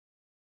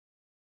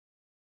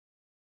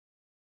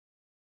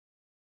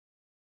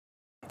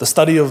The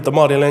study of the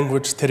Māori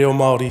language, Te Reo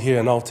Māori here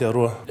in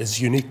Aotearoa,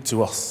 is unique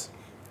to us.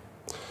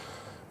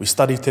 We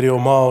study Te Reo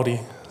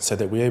Māori so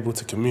that we're able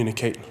to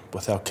communicate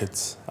with our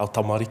kids, our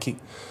tamariki.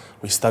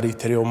 We study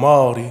Te Reo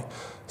Māori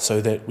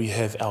so that we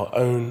have our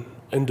own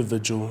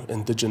individual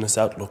Indigenous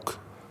outlook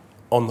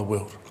on the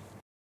world.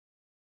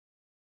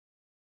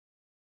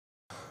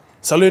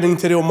 So learning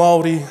Te Reo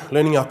Māori,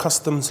 learning our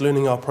customs,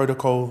 learning our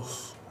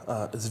protocols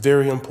is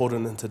very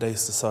important in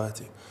today's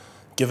society.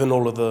 Given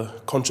all of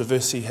the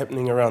controversy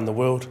happening around the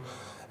world,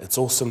 it's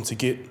awesome to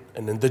get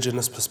an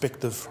Indigenous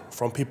perspective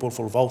from people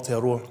from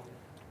Aotearoa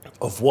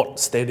of what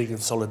standing in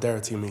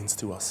solidarity means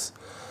to us.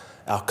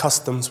 Our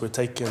customs were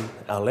taken,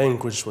 our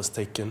language was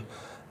taken,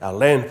 our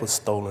land was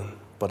stolen,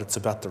 but it's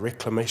about the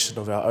reclamation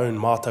of our own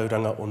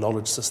mātauranga or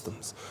knowledge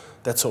systems.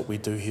 That's what we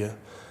do here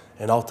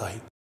in Aotahi.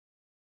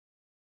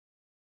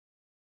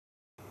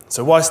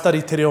 So why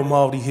study Te Reo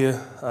Māori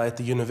here at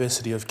the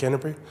University of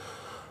Canterbury?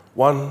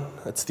 One,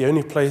 it's the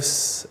only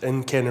place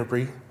in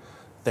Canterbury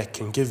that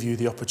can give you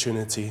the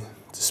opportunity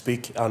to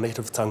speak our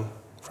native tongue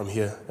from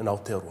here in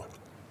Aotearoa.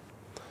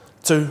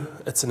 Two,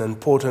 it's an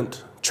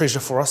important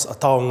treasure for us, a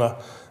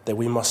taonga that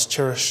we must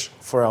cherish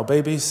for our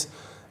babies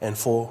and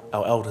for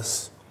our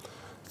elders.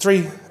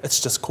 Three, it's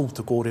just cool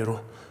to kōrero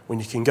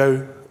when you can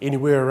go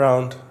anywhere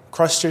around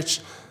Christchurch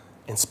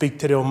and speak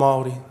Te Reo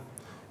Māori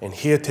and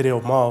hear Te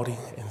Reo Māori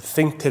and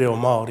think Te Reo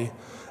Māori.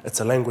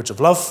 It's a language of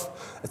love,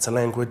 it's a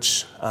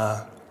language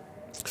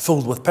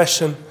filled with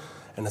passion,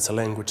 and it's a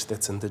language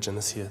that's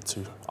Indigenous here to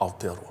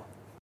Aotearoa.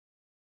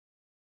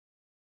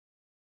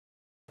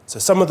 So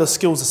some of the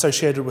skills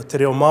associated with Te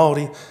Reo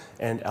Māori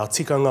and our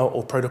tikanga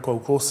or protocol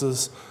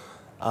courses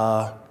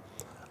are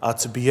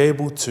to be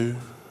able to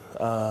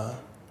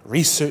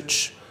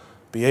research,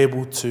 be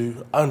able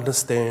to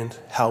understand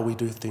how we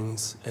do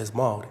things as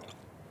Māori.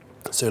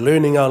 So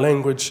learning our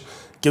language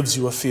gives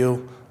you a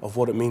feel of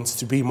what it means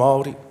to be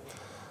Māori.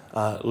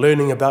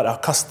 Learning about our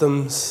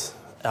customs,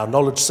 our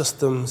knowledge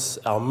systems,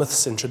 our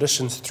myths and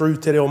traditions through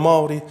Te Reo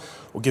Māori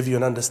will give you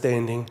an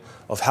understanding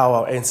of how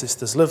our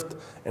ancestors lived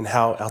and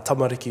how our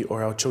tamariki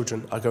or our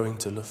children are going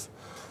to live.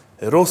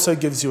 It also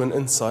gives you an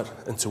insight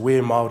into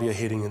where Māori are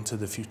heading into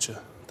the future,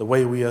 the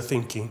way we are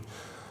thinking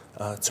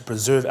to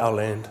preserve our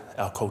land,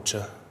 our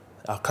culture,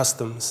 our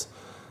customs,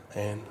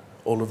 and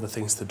all of the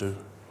things to do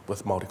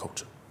with Māori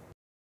culture.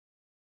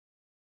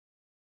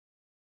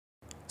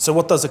 So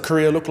what does a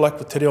career look like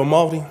with Te Reo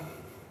Māori?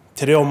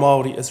 Te Reo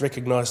Māori is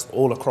recognised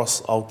all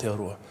across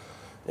Aotearoa,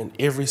 in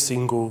every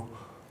single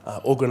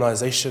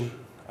organisation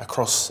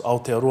across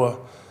Aotearoa,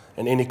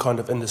 in any kind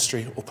of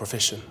industry or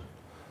profession.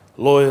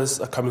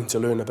 Lawyers are coming to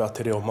learn about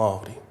Te Reo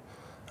Māori.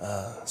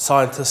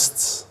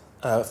 Scientists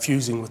are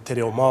fusing with Te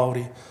Reo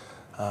Māori.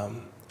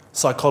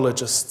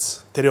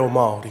 Psychologists, Te Reo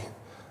Māori.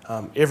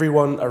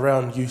 Everyone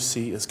around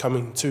UC is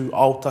coming to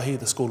Aotahi,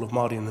 the School of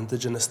Māori and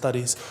Indigenous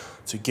Studies,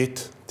 to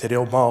get Te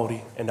Reo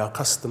Māori and our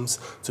customs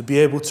to be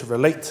able to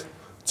relate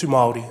to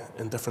Māori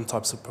in different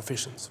types of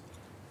professions.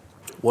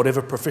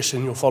 Whatever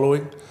profession you're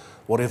following,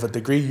 whatever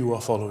degree you are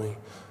following,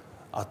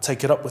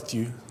 take it up with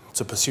you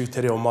to pursue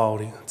Te Reo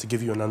Māori to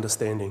give you an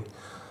understanding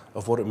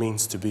of what it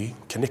means to be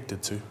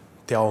connected to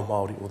Te Ao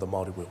Māori or the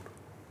Māori world.